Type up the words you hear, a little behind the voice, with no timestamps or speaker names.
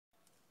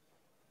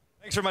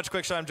Thanks very much,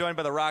 Quickshot. I'm joined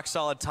by the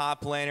rock-solid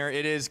top laner.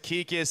 It is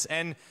Kikis.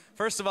 And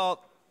first of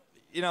all,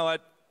 you know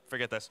what?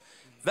 Forget this.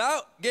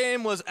 That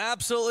game was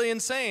absolutely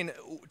insane.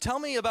 Tell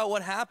me about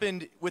what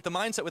happened with the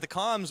mindset, with the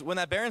comms, when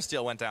that Baron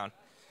steal went down.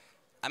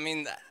 I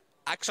mean,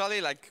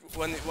 actually, like,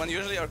 when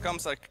usually our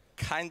comms are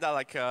kind of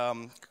like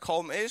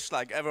calm-ish,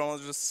 like everyone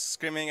was just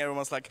screaming,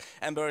 everyone's like,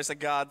 Emperor is a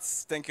god,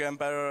 thank you,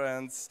 Emperor,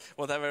 and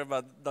whatever,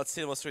 but that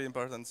still was really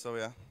important, so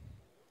yeah.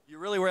 You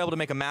really were able to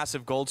make a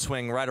massive gold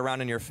swing right around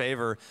in your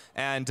favor.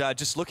 And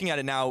just looking at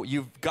it now,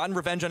 you've gotten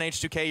revenge on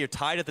H2K. You're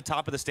tied at the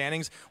top of the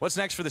standings. What's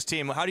next for this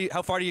team?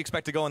 How far do you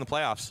expect to go in the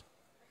playoffs?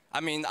 I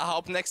mean, I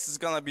hope next is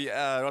going to be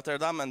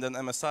Rotterdam and then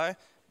MSI.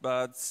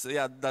 But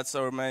yeah, that's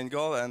our main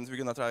goal, and we're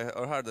going to try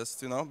our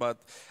hardest, you know. But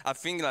I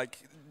think, like,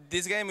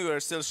 this game we were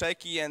still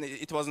shaky and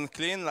it wasn't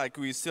clean. Like,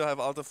 we still have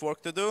a lot of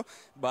work to do.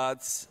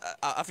 But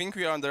I think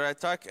we are on the right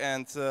track,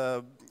 and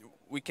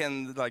we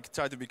can, like,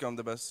 try to become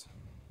the best.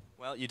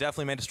 Well, you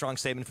definitely made a strong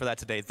statement for that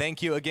today.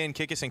 Thank you again,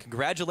 Kikis, and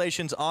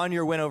congratulations on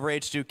your win over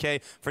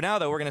H2K. For now,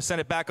 though, we're going to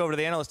send it back over to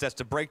the analyst desk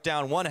to break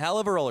down one hell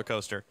of a roller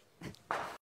coaster.